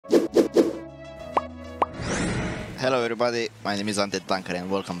Hello everybody, my name is Undead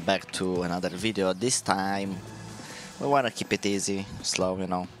and welcome back to another video. This time we want to keep it easy, slow, you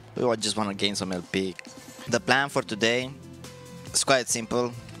know. Just want to gain some LP. The plan for today is quite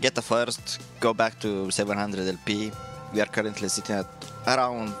simple. Get the first, go back to 700 LP. We are currently sitting at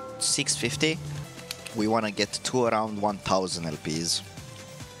around 650. We want to get to around 1000 LPs.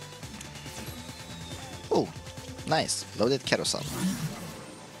 Oh, nice, loaded carousel.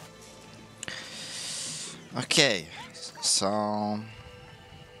 Okay, so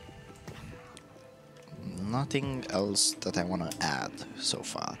nothing else that I want to add so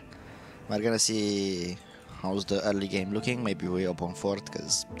far. We're gonna see how's the early game looking. Maybe we open fort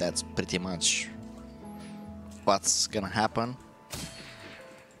because that's pretty much what's gonna happen.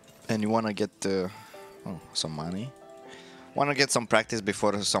 And you wanna get some money. Wanna get some practice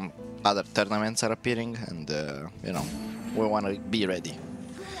before some other tournaments are appearing, and you know, we wanna be ready.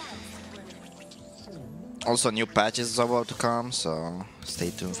 Also, new patches are about to come, so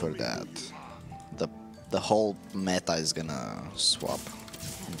stay tuned for that. The whole meta is gonna swap.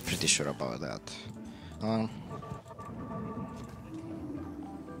 I'm pretty sure about that.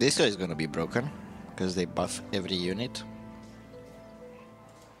 This guy is gonna be broken because they buff every unit.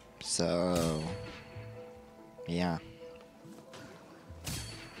 So yeah.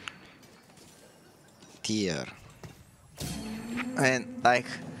 Tier. And like,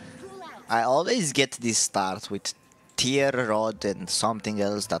 I always get this start with tier rod and something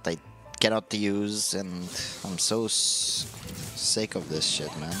else that I cannot use, and I'm so sick of this shit,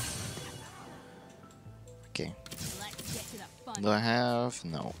 man. Okay. Do I have?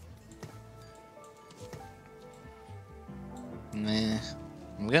 No. Nah.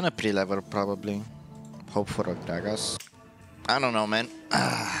 I'm gonna pre-level probably. Hope for a Gragas. I don't know, man.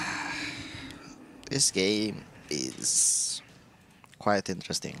 This game is quite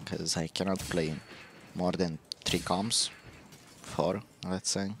interesting because I cannot play more than 3 comps, 4,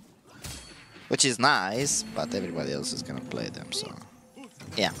 let's say, which is nice, but everybody else is gonna play them, so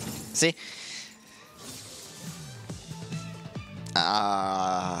yeah. See,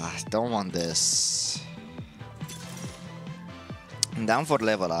 don't want this. I'm down for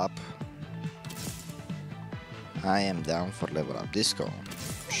level up. I am down for level up. Disco,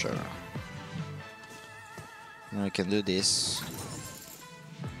 sure. Now we can do this.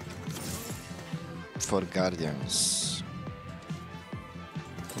 For guardians,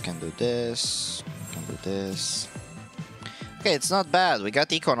 we can do this, we can do this. Okay, it's not bad. We got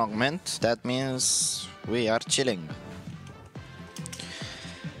econ augment. That means we are chilling,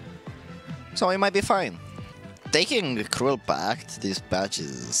 so we might be fine. Taking Cruel Pact this patch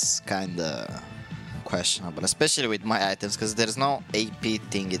is kinda questionable, especially with my items, because there's no AP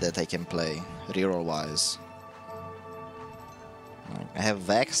thingy that I can play reroll wise. I have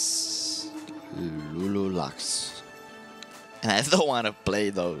Vex, Lululax, and I don't want to play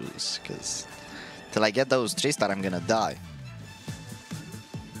those because till I get those 3-star I'm gonna die.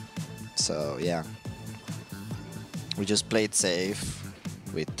 So yeah, we just played safe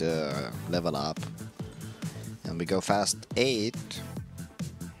with level up, and we go fast 8,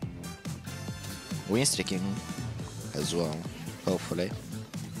 win streaking as well, hopefully,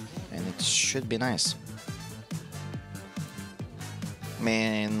 and it should be nice. I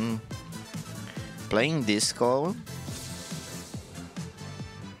mean, playing disco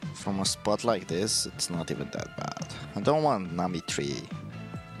from a spot like this, it's not even that bad. I don't want Nami 3.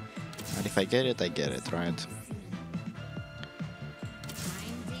 And if I get it, I get it, right?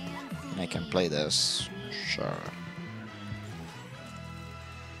 And I can play this, sure.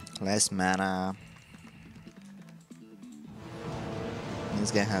 Less mana.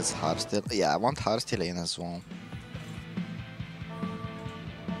 This guy has Heartsteel. Yeah, I want Heartsteel in as well.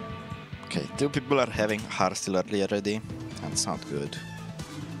 Okay, 2 people are having Heartsteel early already. That's not good.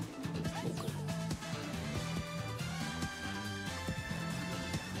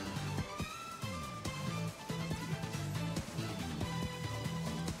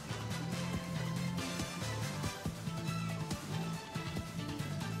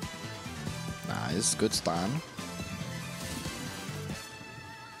 Nice, good stun.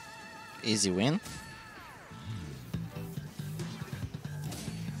 Easy win.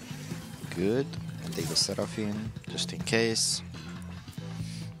 Good. I'll take the Seraphine just in case.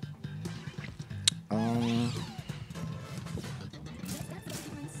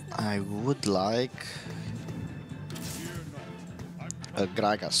 I would like a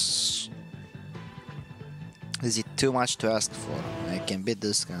Gragas. Is it too much to ask for? I can beat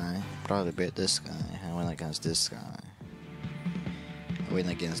this guy, probably beat this guy, I win against this guy. I win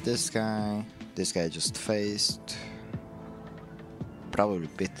against this guy just faced. Probably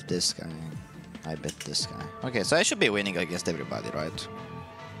beat this guy. I bet this guy. Okay, so I should be winning against everybody, right?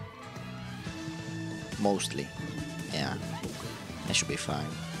 Mostly. Yeah. I should be fine.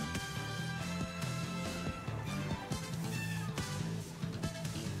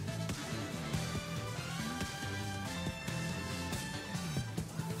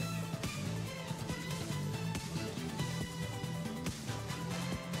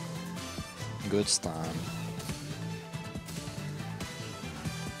 Good stun.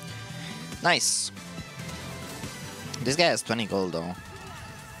 Nice. This guy has 20 gold though.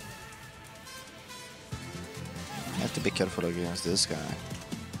 I have to be careful against this guy.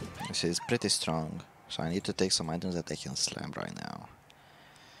 He's pretty strong. So I need to take some items that I can slam right now.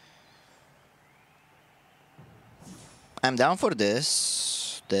 I'm down for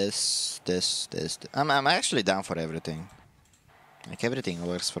this. I'm actually down for everything. Like everything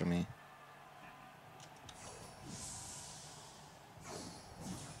works for me.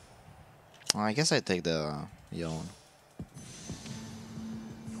 Oh, I guess I take the Yon.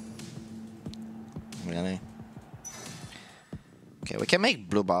 Really? Okay, we can make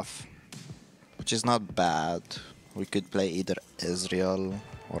blue buff, which is not bad. We could play either Ezreal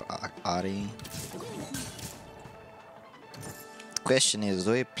or Ari. Question is,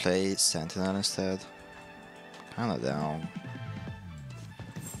 do we play Sentinel instead? Kinda down.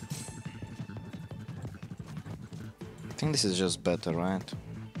 I think this is just better, right?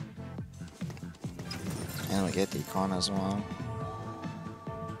 And we get the icon as well.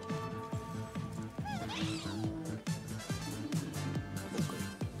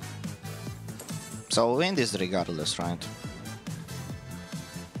 So we win this regardless, right?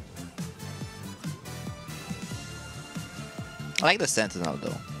 I like the Sentinel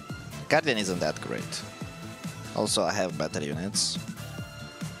though. Guardian isn't that great. Also, I have better units.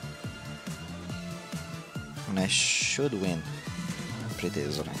 And I should win pretty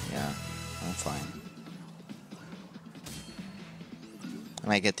easily, yeah, I'm fine.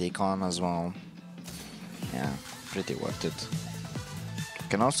 And I get the icon as well. Yeah, pretty worth it.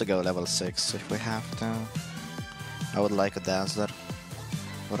 Can also go level 6 if we have to. I would like a Dazzler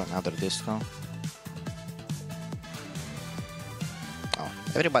or another Disco. Oh,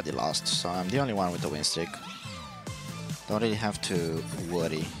 everybody lost, so I'm the only one with the win streak. Don't really have to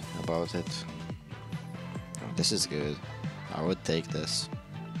worry about it. Oh, this is good. I would take this.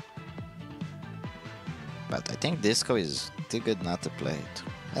 But I think Disco is too good not to play it.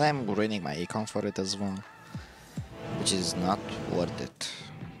 And I'm ruining my econ for it as well, which is not worth it.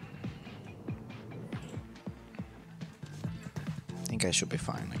 I think I should be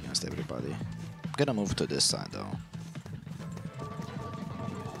fine against everybody. I'm gonna move to this side though.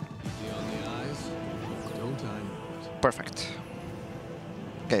 Perfect.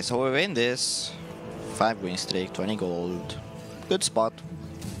 Okay, so we win this. 5 win streak, 20 gold. Good spot.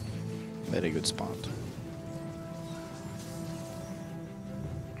 Very good spot.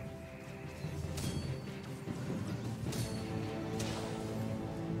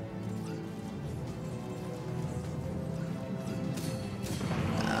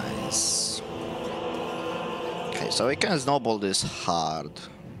 Nice. Okay, so we can snowball this hard.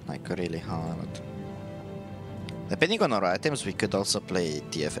 Like really hard. Depending on our items, we could also play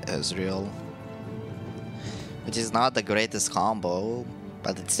TF Ezreal, which is not the greatest combo,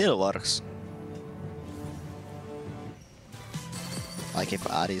 but it still works. Like if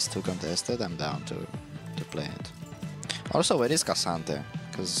Ari is too contested, I'm down to play it. Also, where is Cassante?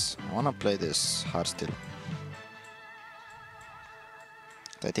 Because I want to play this hard still.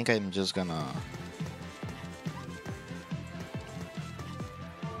 I think I'm just gonna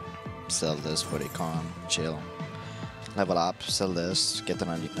sell this for econ, chill. Level up, sell this, get a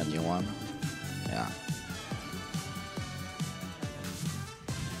new one. Yeah.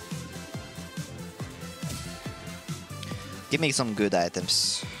 Give me some good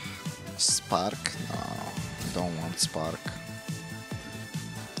items. Spark? No, I don't want Spark.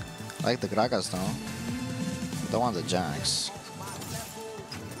 I like the Gragas though. Don't want the Jax.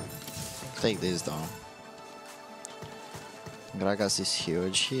 Take this though. Gragas is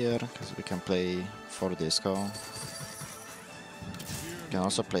huge here because we can play 4 Disco. We can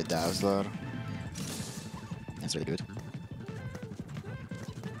also play Dazzler. That's really good.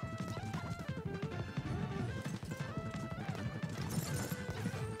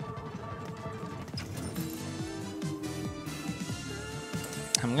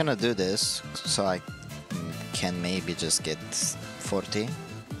 I'm gonna do this so I can maybe just get 40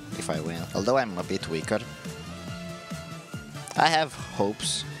 if I win. Although I'm a bit weaker. I have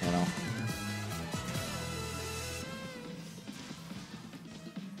hopes, you know.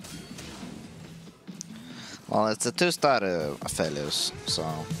 Well, it's a 2-star Aphelios, so,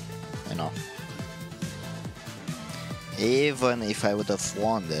 you know, Even if I would have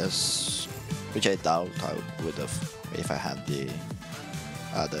won this, which I doubt I would have if I had the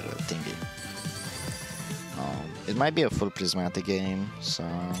other thingy. It might be a full prismatic game, so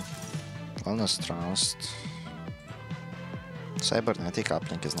wellness trust. Cybernetic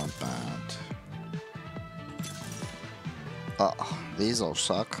uplink is not bad. Oh, these all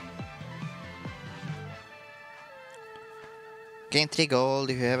suck. Gain 3 gold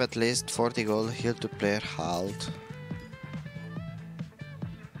if you have at least 40 gold, heal to player halt.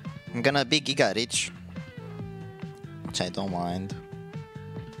 I'm gonna be giga rich, which I don't mind,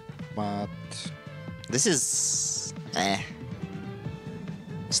 but this is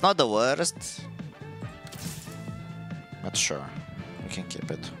it's not the worst, but sure, we can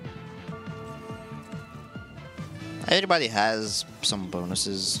keep it. Everybody has some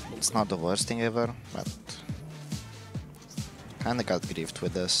bonuses. It's not the worst thing ever, but kinda got griefed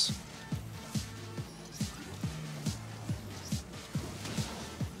with this.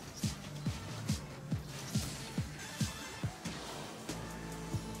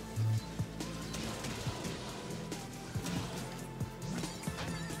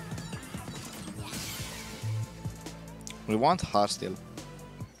 We want Heartsteel.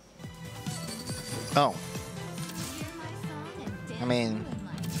 Oh. I mean,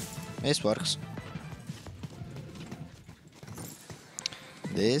 this works.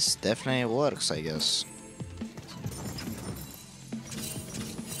 This definitely works, I guess.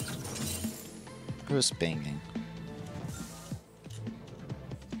 Who's pinging?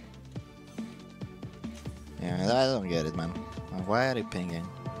 Yeah, I don't get it, man. Why are you pinging?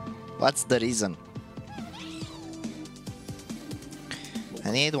 What's the reason? I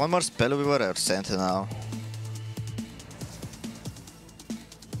need one more spell weaver or sentinel.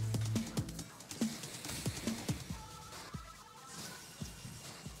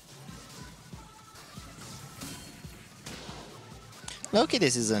 Loki,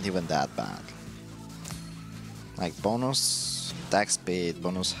 this isn't even that bad. Like bonus attack speed,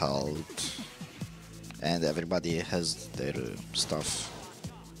 bonus health, and everybody has their stuff.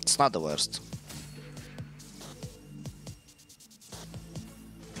 It's not the worst.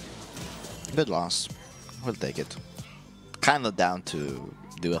 Good loss. We'll take it. Kinda down to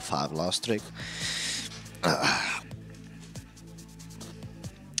do a 5 loss streak.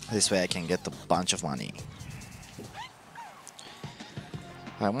 This way I can get a bunch of money.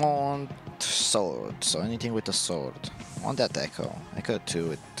 I want sword, so anything with a sword. I want that echo. Echo 2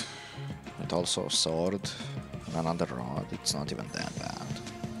 with also a sword and another rod. It's not even that bad.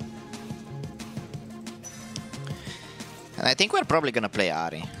 And I think we're probably gonna play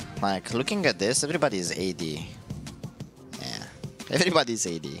Ari. Like, looking at this, everybody's AD. Yeah, everybody's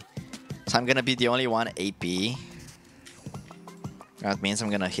AD. So I'm gonna be the only one AP. That means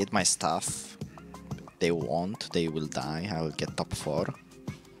I'm gonna hit my stuff. They won't, they will die. I will get top 4.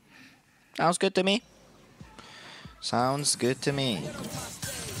 Sounds good to me. Sounds good to me.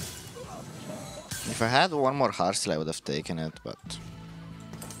 If I had one more Heartsteel, I would have taken it, but...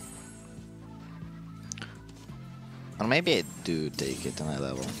 Or maybe I do take it on a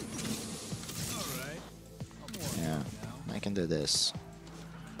level. Yeah, I can do this.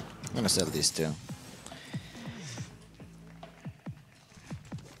 I'm gonna sell these two.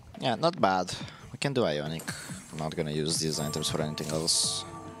 Yeah, not bad. We can do Ionic. I'm not gonna use these items for anything else.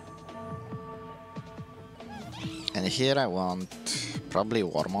 And here I want probably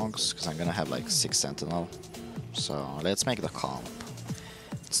Warmogs, because I'm gonna have like 6 Sentinel. So let's make the comp.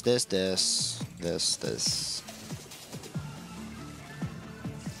 It's this, this, this, this.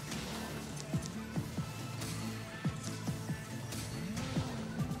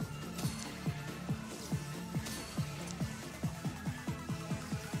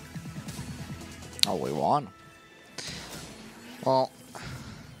 Oh, we won. Well,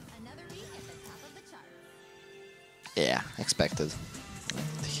 yeah, expected.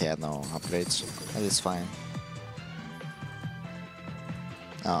 He had no upgrades, but it's fine.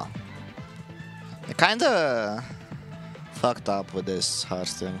 Oh. I kinda fucked up with this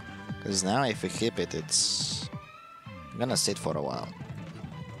Heartsteel, because now if we keep it, it's gonna sit for a while.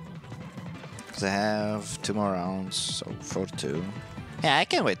 Because I have 2 more rounds, so 4-2. Yeah, I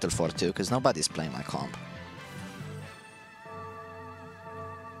can wait till 4-2, because nobody's playing my comp.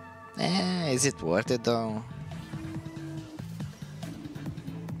 Is it worth it though?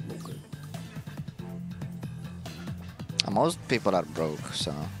 Most people are broke,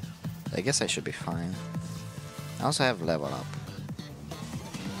 so I guess I should be fine. I also have level up.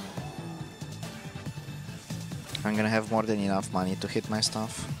 I'm gonna have more than enough money to hit my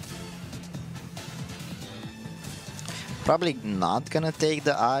stuff. Probably not gonna take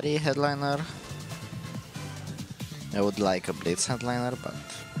the Ari headliner. I would like a Blitz headliner, but...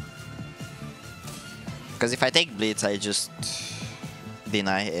 Because if I take Blitz, I just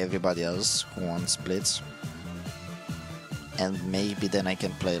deny everybody else who wants Blitz. And maybe then I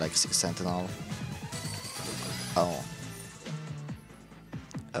can play like 6 Sentinel. Oh.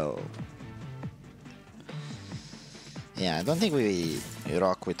 Oh. Yeah, I don't think we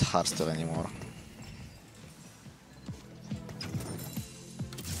rock with Hearthstone anymore.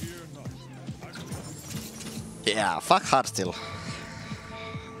 Yeah, fuck Hearthstone.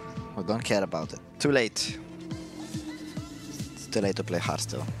 We don't care about it. Too late. It's too late to play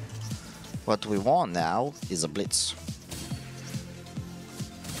Hearthstone. What we want now is a Blitz.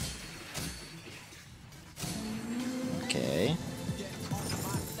 Okay.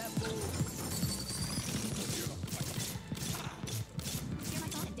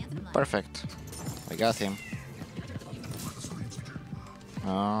 Perfect. I got him.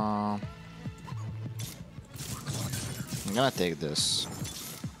 I'm gonna take this.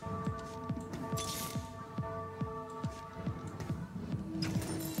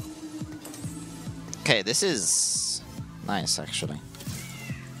 Okay, this is nice actually.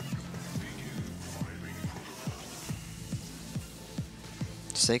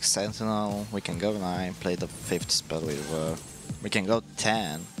 Six Sentinel, we can go 9, play the 5th spell we can go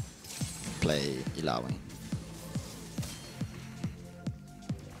 10, play Illowing.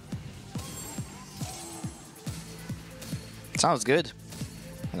 Sounds good,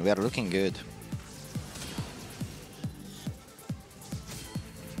 and we are looking good.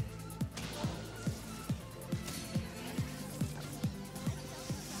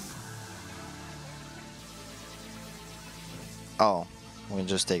 Oh, we can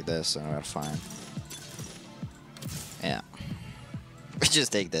just take this and we're fine. Yeah. We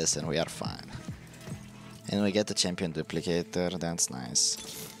just take this and we are fine. And we get the champion duplicator, that's nice.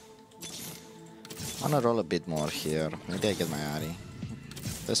 I wanna roll a bit more here. Maybe I get my Ari.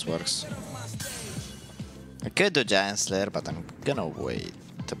 This works. I could do Giant Slayer, but I'm gonna wait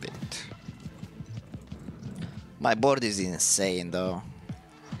a bit. My board is insane though.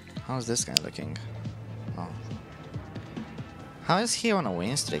 How's this guy looking? Oh. How is he on a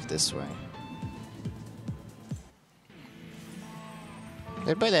win streak this way?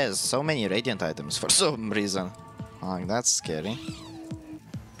 Everybody has so many Radiant items for some reason. Oh, that's scary.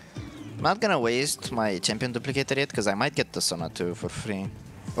 I'm not gonna waste my champion duplicator yet, because I might get the Sona 2 for free.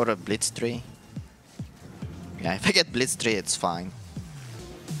 Or a Blitz 3. Yeah, if I get Blitz 3, it's fine.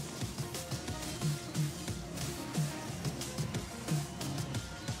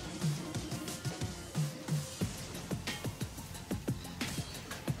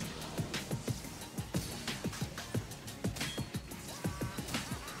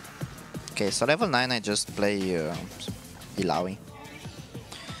 Okay, so level 9 I just play Illaoi.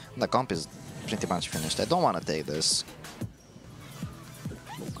 The comp is pretty much finished. I don't want to take this.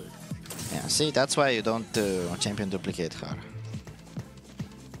 Yeah, see, that's why you don't champion duplicate her.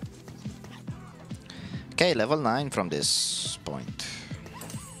 Okay, level 9 from this point.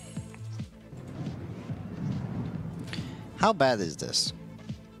 How bad is this?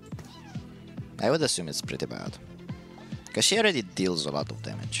 I would assume it's pretty bad. Because she already deals a lot of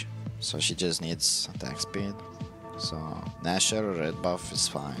damage. So she just needs attack speed. So Nasher, red buff is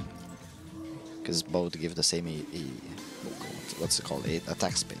fine. Because both give the same what's it called?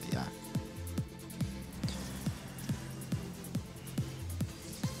 Attack speed, yeah.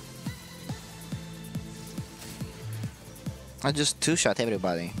 I just two-shot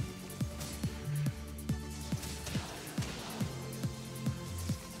everybody.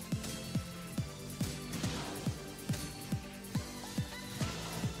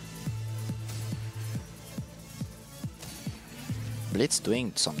 Blitz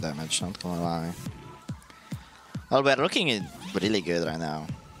doing some damage, not gonna lie. Well, we're looking really good right now.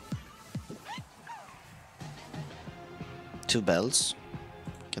 2 bells.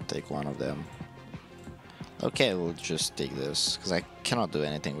 Can take one of them. Okay, we'll just take this, because I cannot do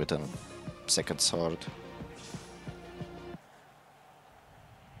anything with a second sword.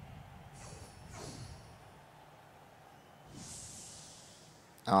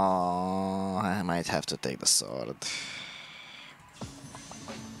 Oh, I might have to take the sword.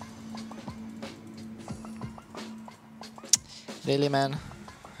 Really, man?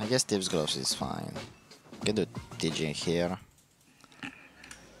 I guess Thieves' Gloves is fine. Can do TG here.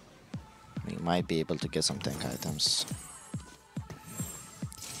 We might be able to get some tank items.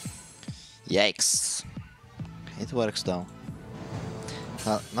 Yikes. It works though.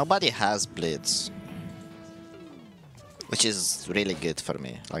 Nobody has Blitz. Which is really good for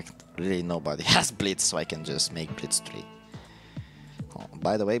me. Like, really nobody has Blitz, so I can just make Blitz 3. Oh,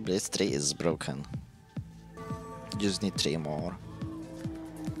 by the way, Blitz 3 is broken. just need 3 more.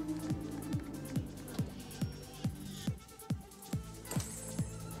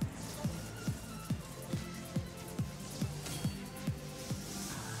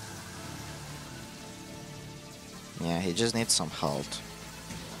 Yeah, he just needs some health.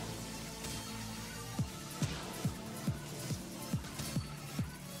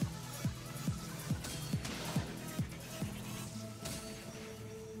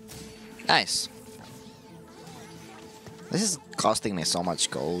 Nice. This is costing me so much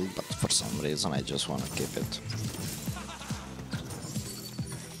gold, but for some reason I just want to keep it.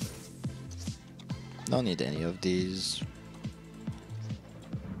 Don't need any of these.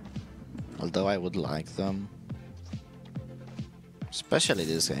 Although I would like them. Especially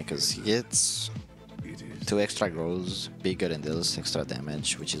this guy, because he gets 2 extra grows, bigger and deals extra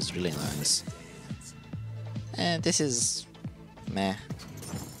damage, which is really nice. And this is meh.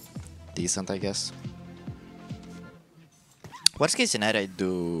 Decent, I guess. Worst case scenario, I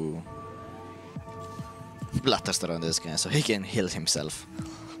do Bloodthirster on this guy so he can heal himself.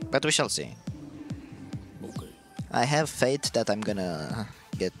 But we shall see. I have faith that I'm gonna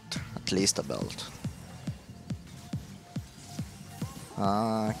get at least a belt.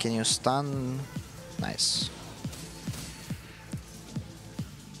 Can you stun? Nice.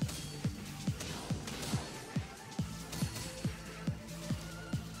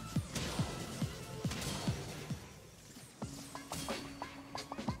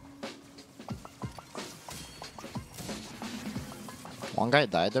 One guy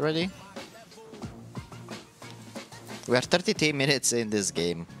died already? We are 33 minutes in this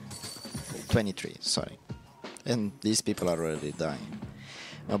game. 23, sorry. And these people are already dying.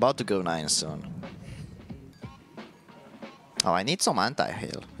 I'm about to go 9 soon. Oh, I need some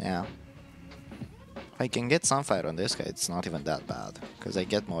anti-heal, yeah. I can get Sunfire on this guy, it's not even that bad. Because I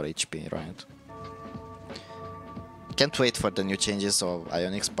get more HP, right? Can't wait for the new changes, so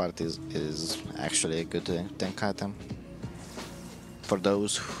Ionic Spark is actually a good tank item. For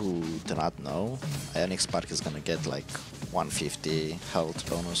those who do not know, Ionic Spark is gonna get like 150 health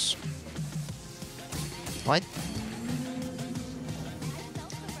bonus. What?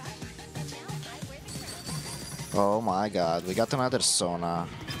 Oh my god, we got another Sona.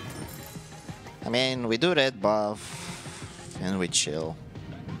 I mean, we do red buff and we chill.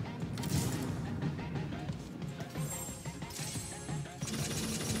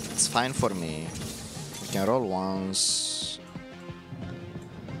 It's fine for me. We can roll once.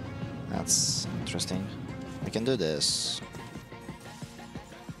 That's interesting. We can do this.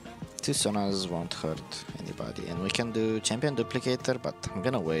 2 Sonas won't hurt anybody. And we can do Champion Duplicator, but I'm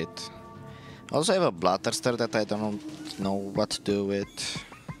gonna wait. Also, I have a Bloodthirster that I don't know what to do with.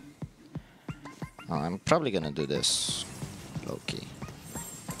 Oh, I'm probably gonna do this. Low-key.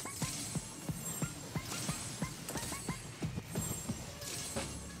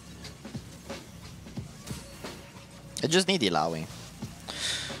 I just need Ilawi.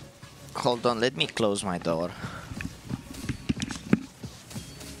 Hold on, let me close my door.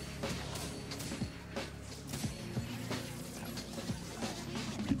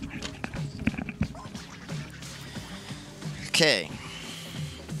 Okay.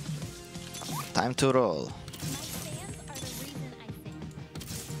 Time to roll.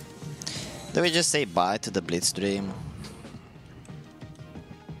 Do we just say bye to the Blitz Dream?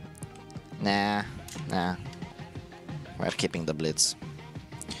 Nah. We're keeping the Blitz.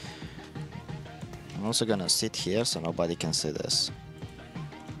 I'm also gonna sit here so nobody can see this.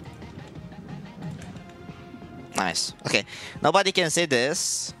 Nice. Okay, nobody can see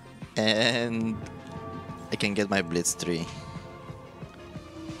this, and I can get my Blitz 3.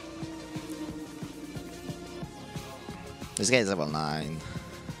 This guy is level 9.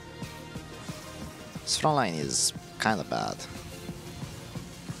 This front line is kinda bad.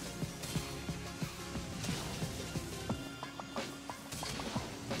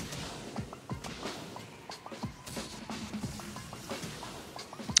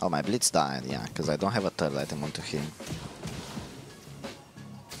 Oh, my Blitz died, yeah, because I don't have a third item onto him.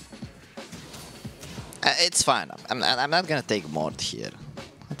 It's fine. I'm not gonna take Mord here.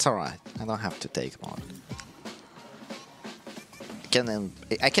 It's alright. I don't have to take Mord.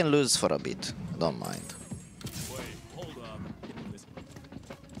 I can lose for a bit. I don't mind.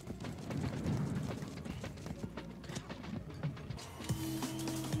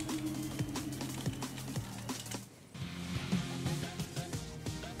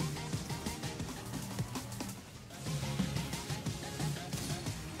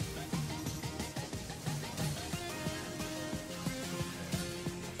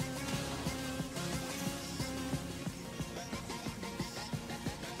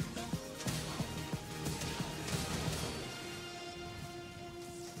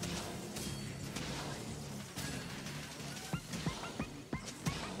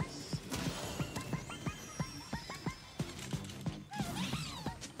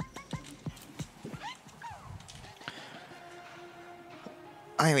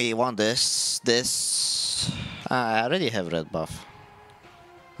 I want this. I already have red buff.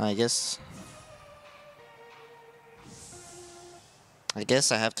 I guess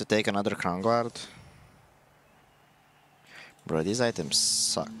I have to take another crown guard. Bro, these items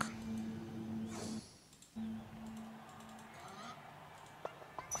suck.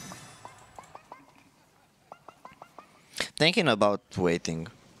 Thinking about waiting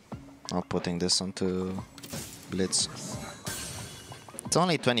or putting this onto Blitz. It's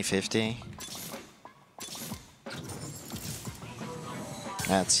only 2050.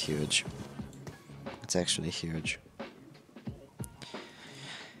 That's huge. It's actually huge.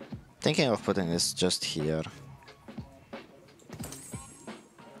 Thinking of putting this just here.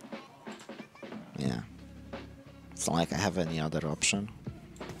 Yeah. It's not like I have any other option.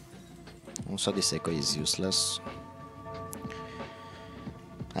 Also, this echo is useless.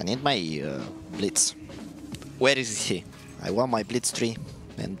 I need my Blitz. Where is he? I want my Blitz tree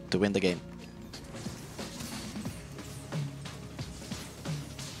and to win the game.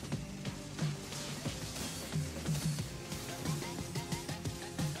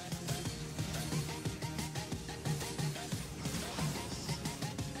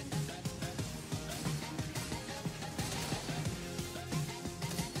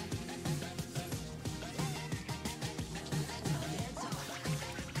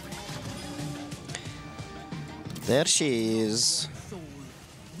 There she is.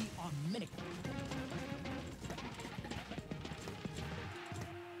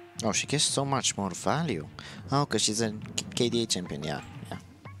 Oh, she gets so much more value. Oh, because she's a KDA champion, yeah.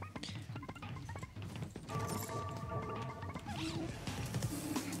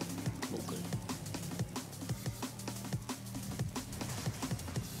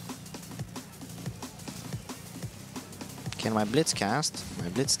 Can my Blitz cast? My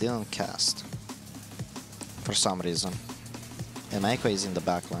Blitz didn't cast. For some reason. And my Echo is in the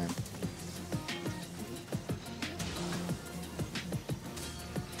back line.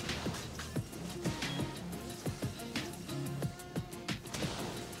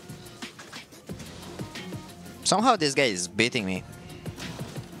 Somehow this guy is beating me.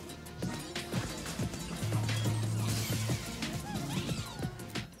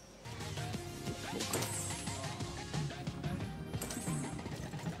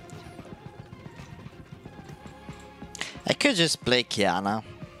 I could just play Kiana,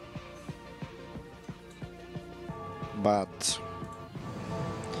 but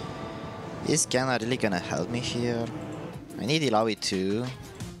is Kiana really gonna help me here? I need Ilawi 2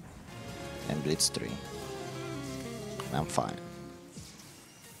 and Blitz 3. I'm fine.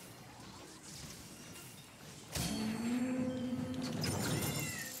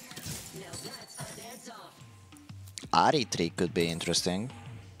 Ari 3 could be interesting,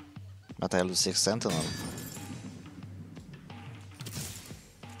 but I lose 6 Sentinel.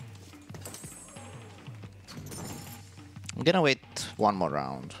 I'm gonna wait one more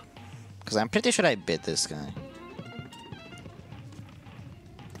round, because I'm pretty sure I beat this guy.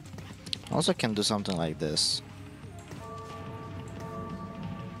 Also can do something like this.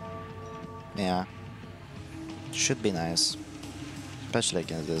 Yeah. Should be nice. Especially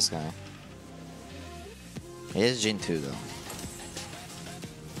against this guy. He is Jin 2 though.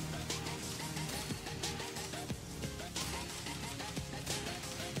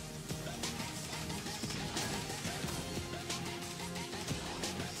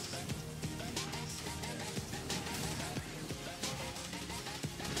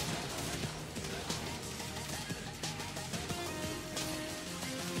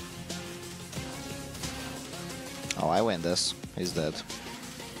 Oh, I win this. He's dead.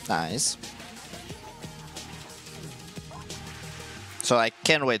 Nice. So I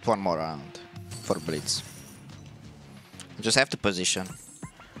can wait one more round for Blitz. I just have to position.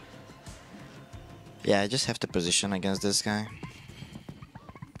 Yeah, I just have to position against this guy.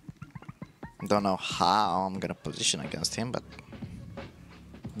 Don't know how I'm gonna position against him, but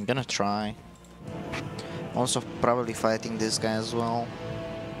I'm gonna try. Also probably fighting this guy as well.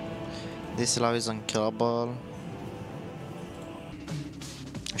 This Ilawi is unkillable.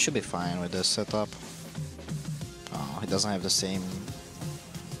 I should be fine with this setup. Oh, he doesn't have the same.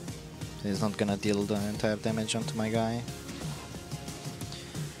 He's not gonna deal the entire damage onto my guy.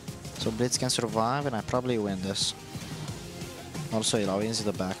 So Blitz can survive and I probably win this. Also Ilawi is in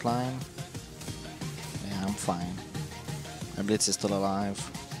the back line. Yeah, I'm fine. My Blitz is still alive.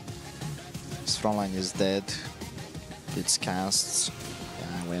 His front line is dead. Blitz casts.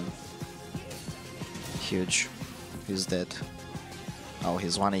 Yeah, I win. Huge. He's dead. Oh,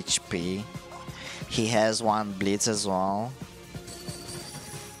 he's 1 HP. He has 1 Blitz as well.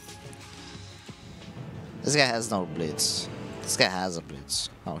 This guy has no Blitz. This guy has a blitz.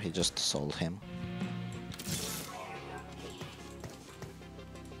 Oh, he just sold him.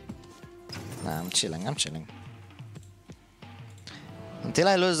 Nah, I'm chilling, I'm chilling. Until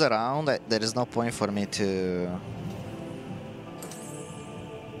I lose a round, there is no point for me to...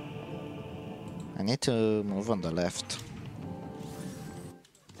 I need to move on the left.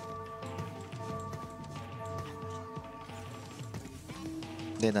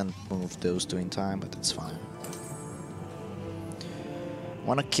 Didn't move those two in time, but it's fine.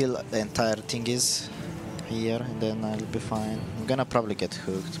 Wanna kill the entire thingies here, and then I'll be fine. I'm gonna probably get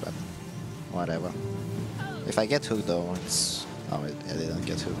hooked, but whatever. If I get hooked though, it's... Oh, I didn't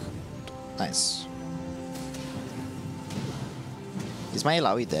get hooked. Nice. Is my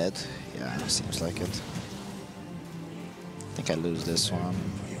Ilaoi dead? Yeah, seems like it. I think I lose this one.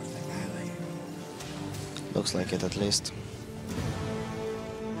 Looks like it at least.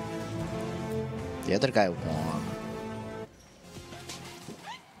 The other guy won.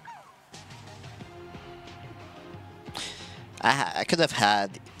 I could have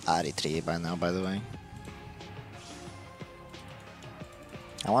had RE3 by now, by the way.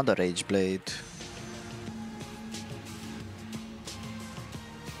 I want the Rage Blade.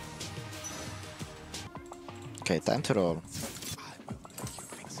 Okay, time to roll.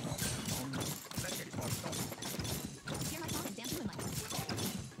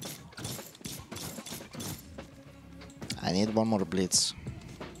 I need one more blitz.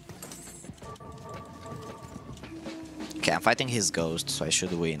 Okay, I'm fighting his ghost, so I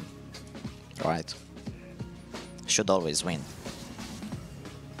should win. Right? Should always win.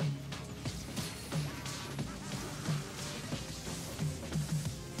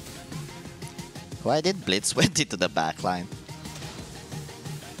 Why did Blitz went into the back line?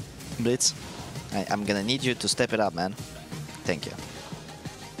 Blitz, I'm gonna need you to step it up, man. Thank you.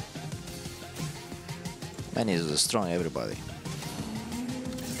 Man is destroying everybody.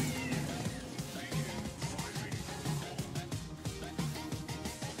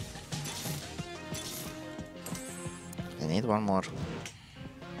 I need one more.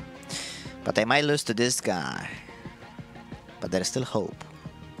 But I might lose to this guy. But there is still hope.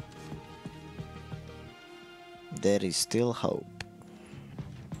 There is still hope.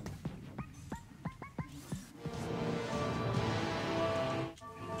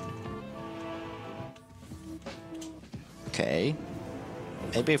 Okay.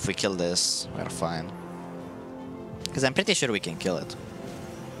 Maybe if we kill this, we're fine. Because I'm pretty sure we can kill it.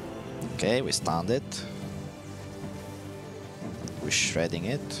 Okay, we stunned it. We're shredding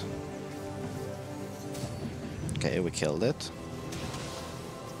it. Okay, we killed it.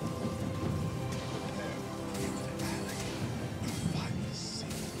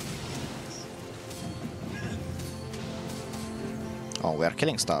 Oh, we are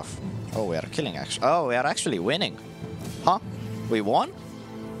killing stuff. Oh, we are killing actually. Oh, we are actually winning. Huh? We won?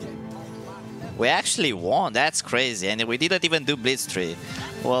 We actually won. That's crazy. And we didn't even do Blitztree.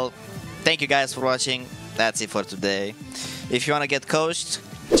 Well, thank you guys for watching. That's it for today. If you want to get coached,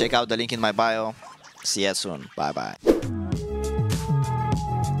 check out the link in my bio. See you soon. Bye bye.